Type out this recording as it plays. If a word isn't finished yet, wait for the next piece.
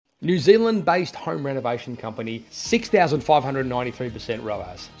New Zealand-based home renovation company, 6,593%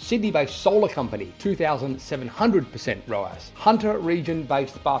 ROAS. Sydney-based solar company, 2,700% ROAS. Hunter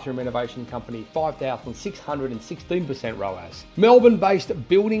region-based bathroom renovation company, 5,616% ROAS. Melbourne-based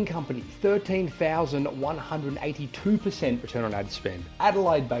building company, 13,182% return on ad spend.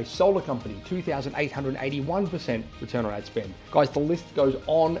 Adelaide-based solar company, 2,881% return on ad spend. Guys, the list goes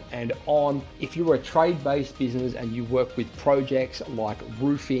on and on. If you're a trade-based business and you work with projects like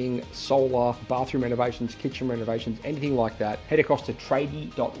roofing, solar, bathroom renovations, kitchen renovations, anything like that, head across to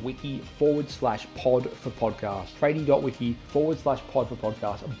tradie.wiki/pod for podcast. Tradie.wiki/pod for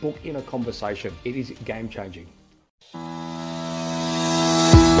podcast. Book in a conversation. It is game changing.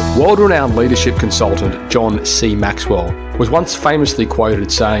 World-renowned leadership consultant John C. Maxwell was once famously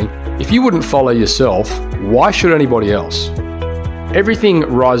quoted saying, "If you wouldn't follow yourself, why should anybody else?" Everything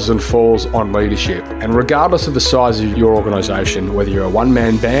rises and falls on leadership, and regardless of the size of your organisation, whether you're a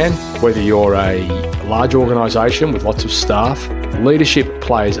one-man band, whether you're a large organisation with lots of staff, leadership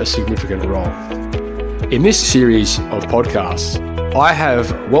plays a significant role. In this series of podcasts, I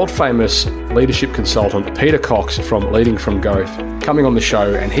have world-famous leadership consultant Peter Cox from Leading from Growth coming on the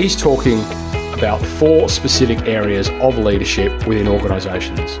show, and he's talking about 4 specific areas of leadership within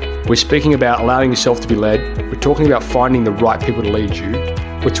organisations. We're speaking about allowing yourself to be led. We're talking about finding the right people to lead you.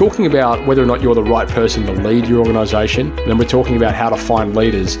 We're talking about whether or not you're the right person to lead your organisation. And then we're talking about how to find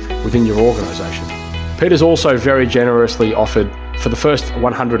leaders within your organisation. Peter's also very generously offered, for the first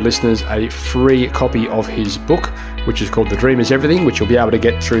 100 listeners, a free copy of his book, which is called The Dream is Everything, which you'll be able to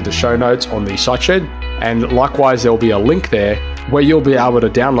get through the show notes on the site shed. And likewise, there'll be a link there where you'll be able to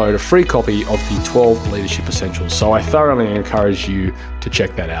download a free copy of the 12 Leadership Essentials. So I thoroughly encourage you to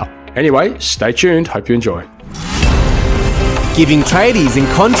check that out. Anyway, stay tuned. Hope you enjoy. Giving tradies and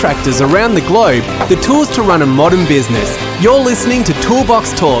contractors around the globe the tools to run a modern business. You're listening to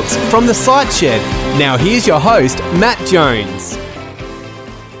Toolbox Talks from the Site Shed. Now here's your host, Matt Jones.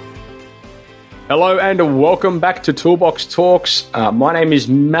 Hello and welcome back to Toolbox Talks. My name is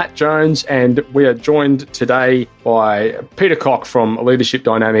Matt Jones and we are joined today by Peter Cox from Leadership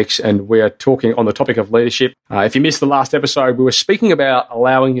Dynamics, and we are talking on the topic of leadership. If you missed the last episode, we were speaking about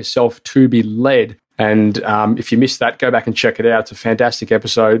allowing yourself to be led. And if you missed that, go back and check it out. It's a fantastic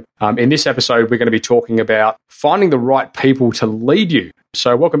episode. In this episode, we're going to be talking about finding the right people to lead you.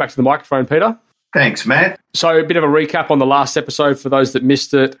 So welcome back to the microphone, Peter. Thanks, Matt. So a bit of a recap on the last episode for those that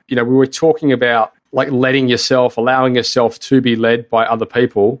missed it. You know, we were talking about like letting yourself, allowing yourself to be led by other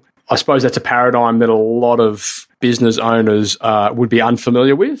people. I suppose that's a paradigm that a lot of business owners would be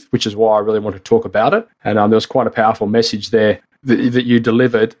unfamiliar with, which is why I really want to talk about it. And there was quite a powerful message there that you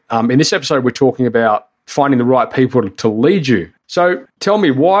delivered. In this episode, we're talking about finding the right people to lead you. So tell me,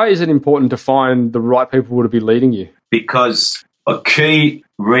 why is it important to find the right people to be leading you? Because a key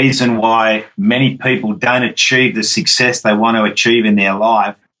reason why many people don't achieve the success they want to achieve in their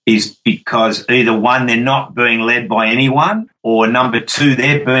life is because either one, they're not being led by anyone, or number 2,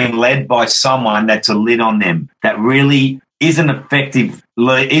 they're being led by someone that's a lid on them, that really isn't an effective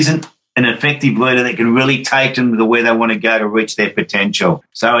leader that can really take them to where they want to go to reach their potential.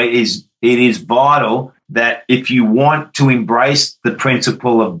 So it is vital that if you want to embrace the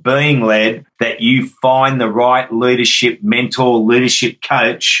principle of being led, that you find the right leadership mentor, leadership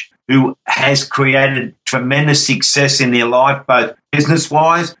coach who has created tremendous success in their life, both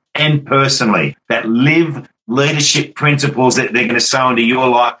business-wise and personally, that live leadership principles that they're going to sow into your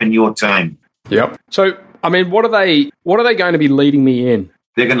life and your team. Yep. So, I mean, what are they going to be leading me in?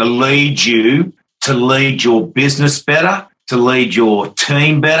 They're going to lead you to lead your business better, to lead your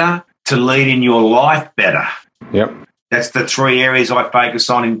team better, to lead in your life better. Yep. That's the 3 areas I focus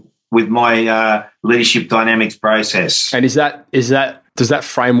on with my leadership dynamics process. And does that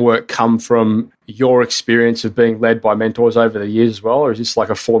framework come from your experience of being led by mentors over the years as well, or is this like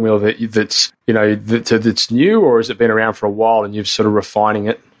a formula that's new, or has it been around for a while and you're sort of refining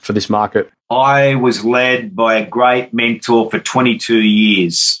it for this market? I was led by a great mentor for 22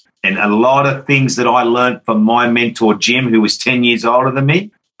 years, and a lot of things that I learned from my mentor, Jim, who was 10 years older than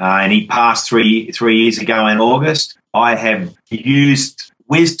me, and he passed three years ago in August. I have used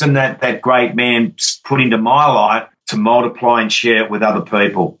wisdom that great man put into my life to multiply and share it with other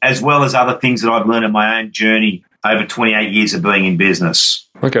people, as well as other things that I've learned in my own journey over 28 years of being in business.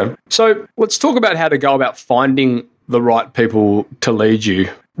 Okay. So let's talk about how to go about finding the right people to lead you.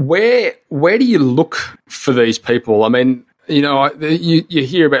 Where do you look for these people? I mean, you know, you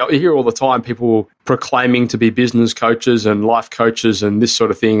hear all the time people proclaiming to be business coaches and life coaches and this sort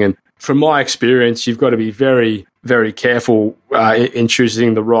of thing. And from my experience, you've got to be very, very careful in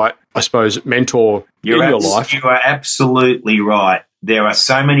choosing the right, I suppose, mentor in your life. You are absolutely right. there are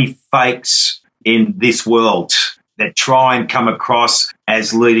so many fakes in this world that try and come across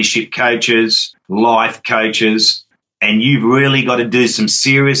as leadership coaches, life coaches, and you've really got to do some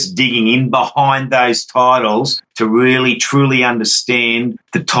serious digging in behind those titles to really truly understand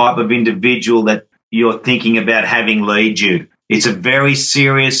the type of individual that you're thinking about having lead you. It's a very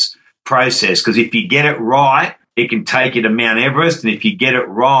serious process, because if you get it right, it can take you to Mount Everest, and if you get it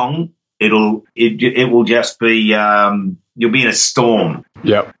wrong, it will just be you'll be in a storm.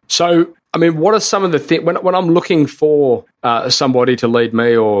 Yeah. So, I mean, what are some of the things when I'm looking for somebody to lead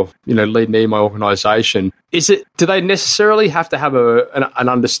me, or lead me in my organisation? Do they necessarily have to have an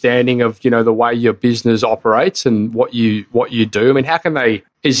understanding of the way your business operates and what you do? I mean, how can they?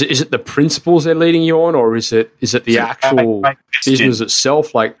 Is it the principles they're leading you on, or is it the actual business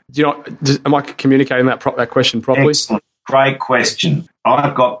itself? Like, am I communicating that question properly? Excellent. Great question.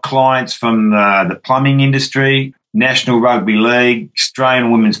 I've got clients from the plumbing industry, National Rugby League,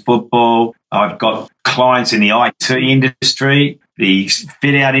 Australian women's football. I've got clients in the IT industry, the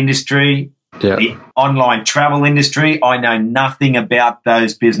fit-out industry, the online travel industry. I know nothing about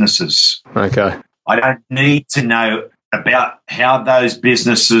those businesses. Okay. I don't need to know about how those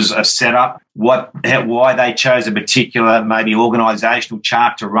businesses are set up, why they chose a particular maybe organisational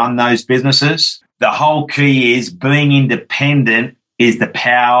chart to run those businesses. The whole key is being independent is the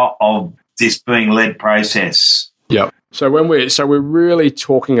power of this being led process. Yep. So we're really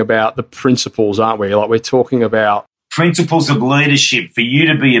talking about the principles, aren't we? Like, we're talking about principles of leadership. For you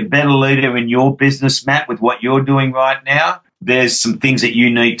to be a better leader in your business, Matt, with what you're doing right now, there's some things that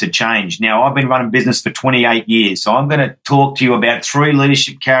you need to change. Now, I've been running business for 28 years, so I'm going to talk to you about 3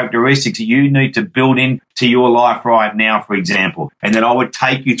 leadership characteristics that you need to build into your life right now, for example. And then I would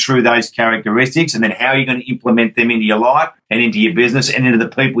take you through those characteristics and then how you're going to implement them into your life and into your business and into the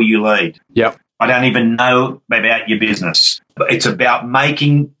people you lead. Yep. I don't even know about your business. It's about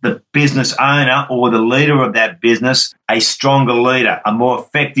making the business owner or the leader of that business a stronger leader, a more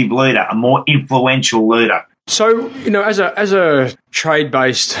effective leader, a more influential leader. So, as a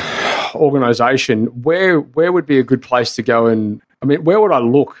trade-based organisation, where would be a good place to go? And I mean, where would I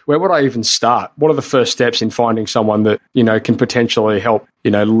look? Where would I even start? What are the first steps in finding someone that can potentially help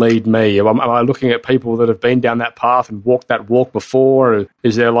lead me? Am I looking at people that have been down that path and walked that walk before? Or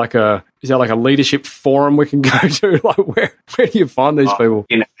is there like a leadership forum we can go to? Like, where do you find these people?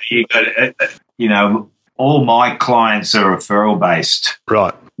 You got all my clients are referral based,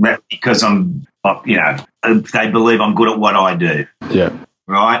 right? Because they believe I'm good at what I do. Yeah.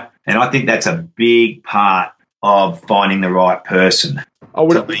 Right. And I think that's a big part of finding the right person to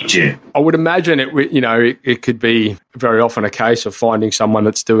lead you. I would imagine it could be very often a case of finding someone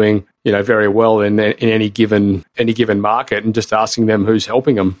that's doing very well in any given market and just asking them who's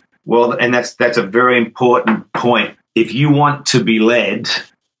helping them. Well, and that's a very important point. If you want to be led,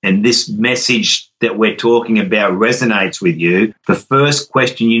 and this message that we're talking about resonates with you, the first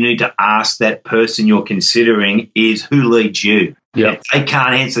question you need to ask that person you're considering is, who leads you? Yep. If they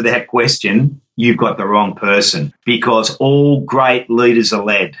can't answer that question, you've got the wrong person, because all great leaders are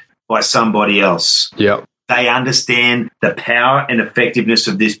led by somebody else. Yep. They understand the power and effectiveness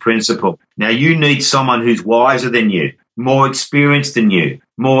of this principle. Now, you need someone who's wiser than you, more experienced than you,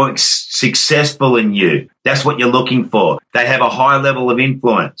 more successful than you. That's what you're looking for. They have a high level of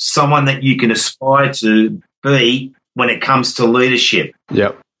influence, someone that you can aspire to be when it comes to leadership.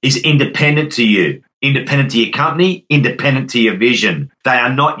 Yep. Is independent to you, independent to your company, independent to your vision. They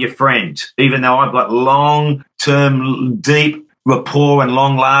are not your friend, even though I've got long-term, deep rapport and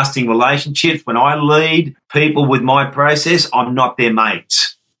long-lasting relationships. When I lead people with my process, I'm not their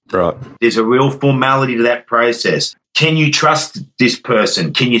mates. Right. There's a real formality to that process. Can you trust this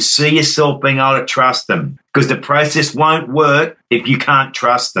person? Can you see yourself being able to trust them? Because the process won't work if you can't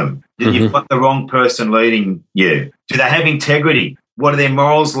trust them. Mm-hmm. You've got the wrong person leading you. Do they have integrity? What are their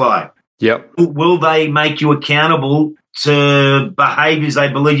morals like? Yep. Will they make you accountable to behaviours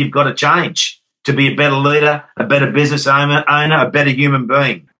they believe you've got to change to be a better leader, a better business owner, a better human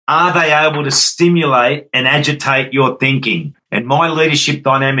being? Are they able to stimulate and agitate your thinking? And my leadership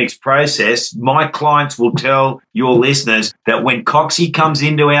dynamics process, my clients will tell your listeners that when Coxie comes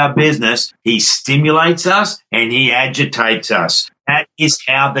into our business, he stimulates us and he agitates us. That is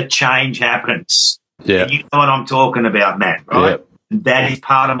how the change happens. Yeah. And you know what I'm talking about, Matt, right? Yeah. That is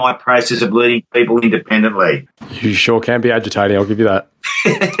part of my process of leading people independently. You sure can be agitating, I'll give you that.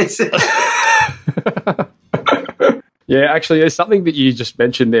 Yeah, actually, there's something that you just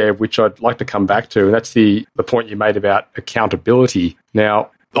mentioned there which I'd like to come back to, and that's the point you made about accountability.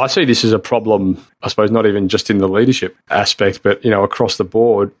 Now, I see this as a problem, I suppose, not even just in the leadership aspect, but, across the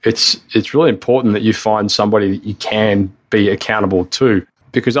board. It's really important that you find somebody that you can be accountable to,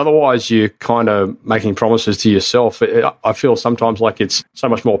 because otherwise you're kind of making promises to yourself. I feel sometimes like it's so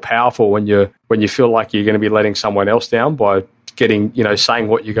much more powerful when you feel like you're going to be letting someone else down by getting, saying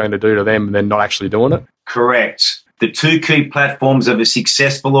what you're going to do to them and then not actually doing it. Correct. The two key platforms of a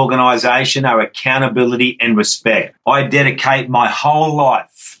successful organisation are accountability and respect. I dedicate my whole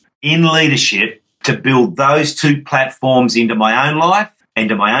life in leadership to build those two platforms into my own life,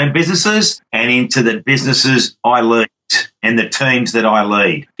 into my own businesses, and into the businesses I lead and the teams that I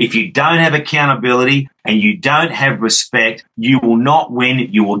lead. If you don't have accountability and you don't have respect, you will not win,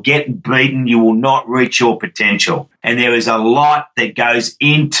 you will get beaten, you will not reach your potential. And there is a lot that goes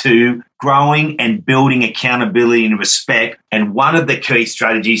into growing and building accountability and respect. And one of the key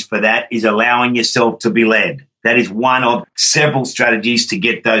strategies for that is allowing yourself to be led. That is one of several strategies to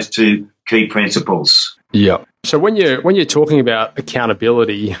get those two key principles. Yeah. So when you're talking about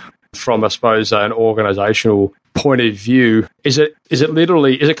accountability from, I suppose, an organizational point of view, is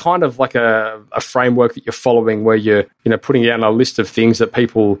it kind of like a framework that you're following where you're putting down a list of things that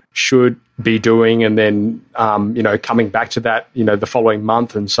people should be doing, and then coming back to that the following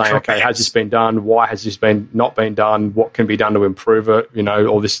month and saying, okay, has this been done? Why has this not been done? What can be done to improve it?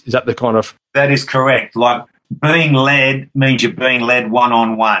 All this, is that the kind of... That is correct. Like, being led means you're being led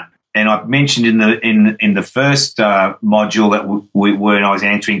one-on-one. And I've mentioned in the first module that when I was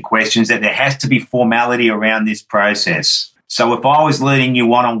answering questions, that there has to be formality around this process. So if I was leading you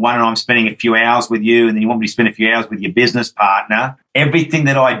one-on-one and I'm spending a few hours with you, and then you want me to spend a few hours with your business partner, everything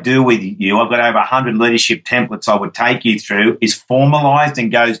that I do with you, I've got over 100 leadership templates I would take you through, is formalized and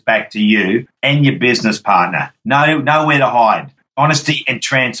goes back to you and your business partner. Nowhere to hide. Honesty and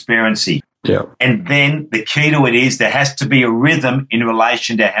transparency. Yeah. And then the key to it is there has to be a rhythm in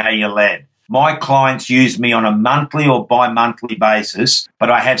relation to how you're led. My clients use me on a monthly or bi-monthly basis, but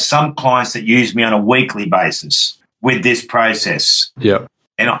I have some clients that use me on a weekly basis with this process. Yeah.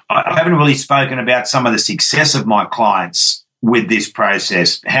 And I haven't really spoken about some of the success of my clients with this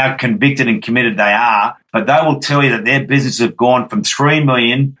process, how convicted and committed they are, but they will tell you that their business have gone from 3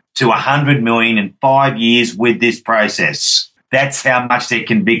 million to 100 million in 5 years with this process. That's how much they're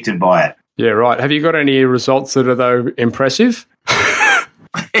convicted by it. Yeah, right. Have you got any results that are, though, impressive?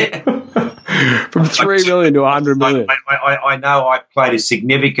 From 3 million to 100 million. I know I played a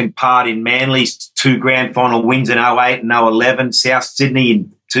significant part in Manly's 2 grand final wins in 08 and 011, South Sydney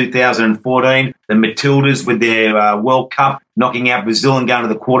in 2014, the Matildas with their World Cup, knocking out Brazil and going to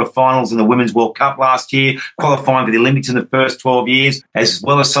the quarterfinals in the Women's World Cup last year, qualifying for the Olympics in the first 12 years, as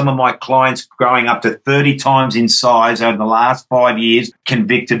well as some of my clients growing up to 30 times in size over the last 5 years,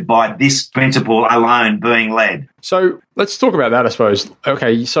 convicted by this principle alone, being led. So let's talk about that, I suppose.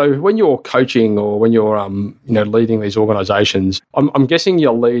 Okay, so when you're coaching or when you're leading these organizations, I'm guessing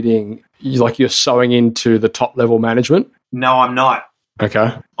you're sewing into the top level management? No, I'm not.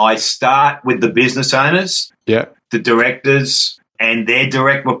 Okay. I start with the business owners, yeah, the directors and their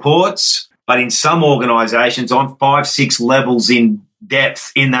direct reports. But in some organisations, I'm 5-6 levels in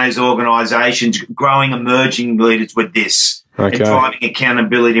depth in those organisations, growing emerging leaders with this, and driving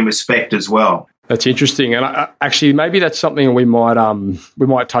accountability and respect as well. That's interesting, and actually, maybe that's something we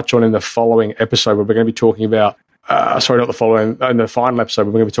might touch on in the following episode, where we're going to be talking about. In the final episode,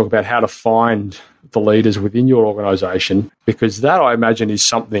 we're going to be talking about how to find the leaders within your organisation, because that, I imagine, is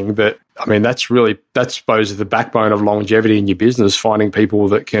something that, that's supposed the backbone of longevity in your business, finding people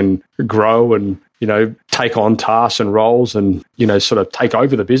that can grow and, take on tasks and roles and, sort of take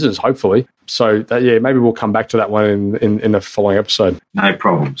over the business, hopefully. So, maybe we'll come back to that one in the following episode. No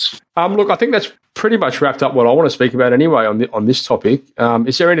problems. Look, I think that's pretty much wrapped up what I want to speak about anyway on this topic.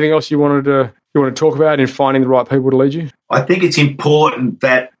 Is there anything else you want to talk about in finding the right people to lead you? I think it's important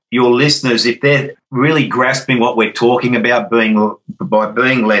that your listeners, if they're really grasping what we're talking about by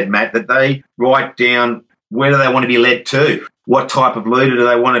being led, Matt, that they write down where do they want to be led to? What type of leader do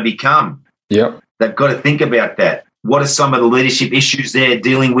they want to become? Yep. They've got to think about that. What are some of the leadership issues they're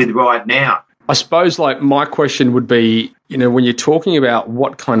dealing with right now? I suppose, my question would be, when you're talking about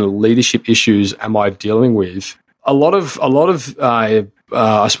what kind of leadership issues am I dealing with, a lot of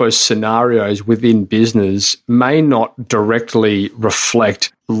I suppose scenarios within business may not directly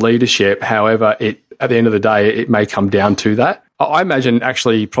reflect leadership. However, at the end of the day, it may come down to that. I imagine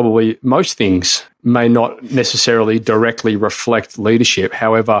actually probably most things may not necessarily directly reflect leadership.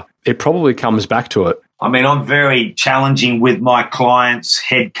 However, it probably comes back to it. I'm very challenging with my clients,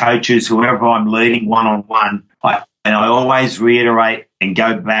 head coaches, whoever I'm leading one-on-one. And I always reiterate and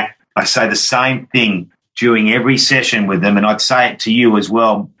go back. I say the same thing. during every session with them, and I'd say it to you as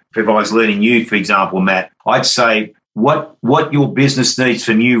well, if I was leading you, for example, Matt, I'd say what your business needs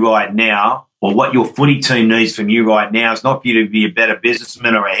from you right now, or what your footy team needs from you right now, is not for you to be a better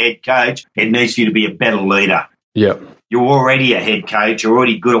businessman or a head coach. It needs for you to be a better leader. Yeah. You're already a head coach. You're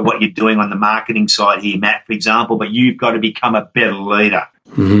already good at what you're doing on the marketing side here, Matt, for example, but you've got to become a better leader,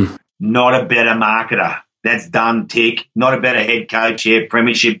 not a better marketer. That's done, tick. Not a better head coach, yeah,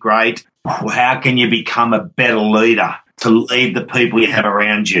 premiership, great. How can you become a better leader to lead the people you have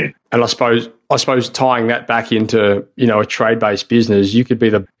around you? And I suppose tying that back into, a trade-based business, you could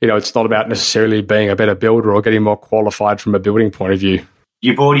be it's not about necessarily being a better builder or getting more qualified from a building point of view.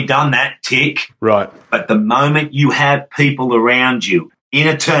 You've already done that, tick. Right. But the moment you have people around you in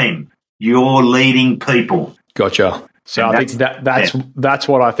a team, you're leading people. Gotcha. So I think that's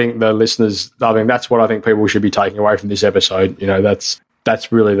what I think the listeners, that's what I think people should be taking away from this episode.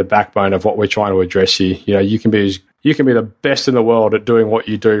 That's really the backbone of what we're trying to address here. You can be the best in the world at doing what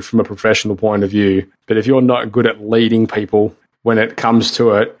you do from a professional point of view, but if you're not good at leading people when it comes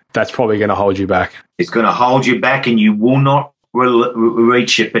to it, that's probably going to hold you back. It's going to hold you back, and you will not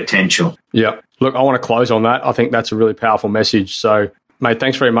reach your potential. Yeah. Look, I want to close on that. I think that's a really powerful message. So, mate,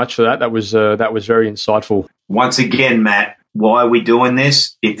 thanks very much for that. That was very insightful. Once again, Matt, why are we doing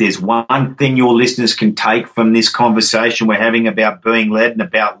this? If there's one thing your listeners can take from this conversation we're having about being led and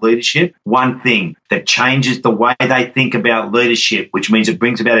about leadership, one thing that changes the way they think about leadership, which means it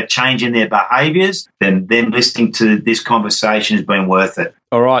brings about a change in their behaviours, then them listening to this conversation has been worth it.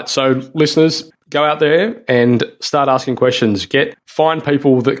 All right. So, listeners, go out there and start asking questions. Find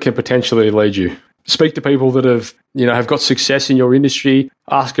people that can potentially lead you. Speak to people that have got success in your industry.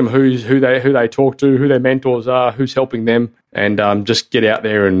 Ask them who they talk to, who their mentors are, who's helping them, and just get out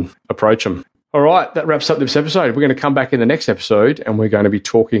there and approach them. All right, that wraps up this episode. We're going to come back in the next episode, and we're going to be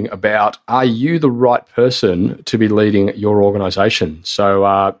talking about, are you the right person to be leading your organization?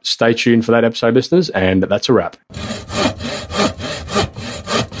 So stay tuned for that episode, listeners, and that's a wrap.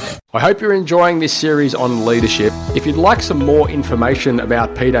 I hope you're enjoying this series on leadership. If you'd like some more information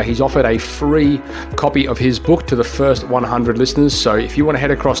about Peter, he's offered a free copy of his book to the first 100 listeners. So if you want to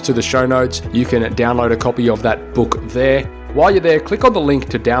head across to the show notes, you can download a copy of that book there. While you're there, click on the link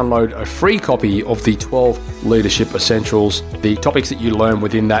to download a free copy of the 12 Leadership Essentials. The topics that you learn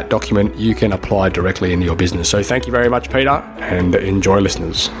within that document, you can apply directly in your business. So thank you very much, Peter, and enjoy,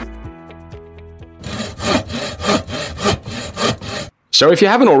 listeners. So if you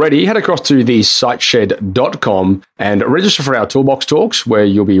haven't already, head across to thesiteshed.com and register for our Toolbox Talks, where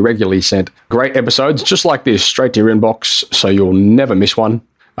you'll be regularly sent great episodes just like this straight to your inbox, so you'll never miss one.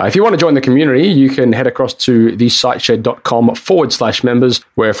 If you want to join the community, you can head across to thesiteshed.com/members,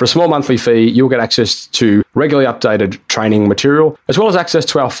 where for a small monthly fee, you'll get access to regularly updated training material, as well as access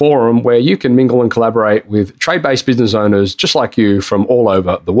to our forum, where you can mingle and collaborate with trade-based business owners just like you from all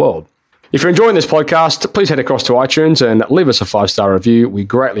over the world. If you're enjoying this podcast, please head across to iTunes and leave us a 5-star review. We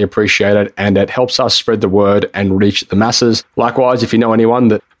greatly appreciate it, and it helps us spread the word and reach the masses. Likewise, if you know anyone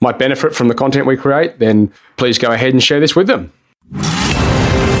that might benefit from the content we create, then please go ahead and share this with them.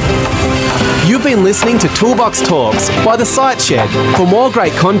 You've been listening to Toolbox Talks by The Site Shed. For more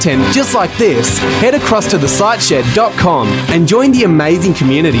great content just like this, head across to thesiteshed.com and join the amazing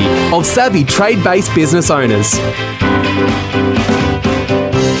community of savvy trade-based business owners.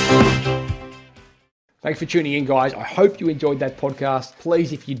 Thanks for tuning in, guys. I hope you enjoyed that podcast.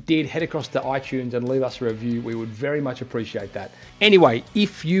 Please, if you did, head across to iTunes and leave us a review. We would very much appreciate that. Anyway,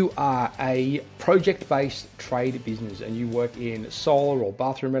 if you are a project-based trade business and you work in solar or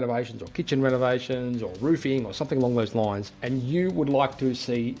bathroom renovations or kitchen renovations or roofing or something along those lines, and you would like to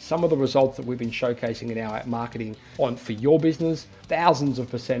see some of the results that we've been showcasing in our marketing for your business, thousands of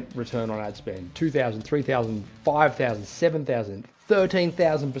 % return on ad spend, 2,000, 3,000, 5,000, 7,000,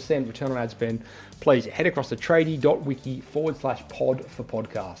 13,000% return on ad spend, please head across to tradie.wiki/pod for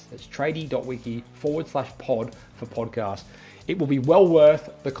podcast. That's tradie.wiki/pod for podcast. It will be well worth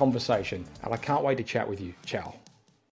the conversation, and I can't wait to chat with you. Ciao.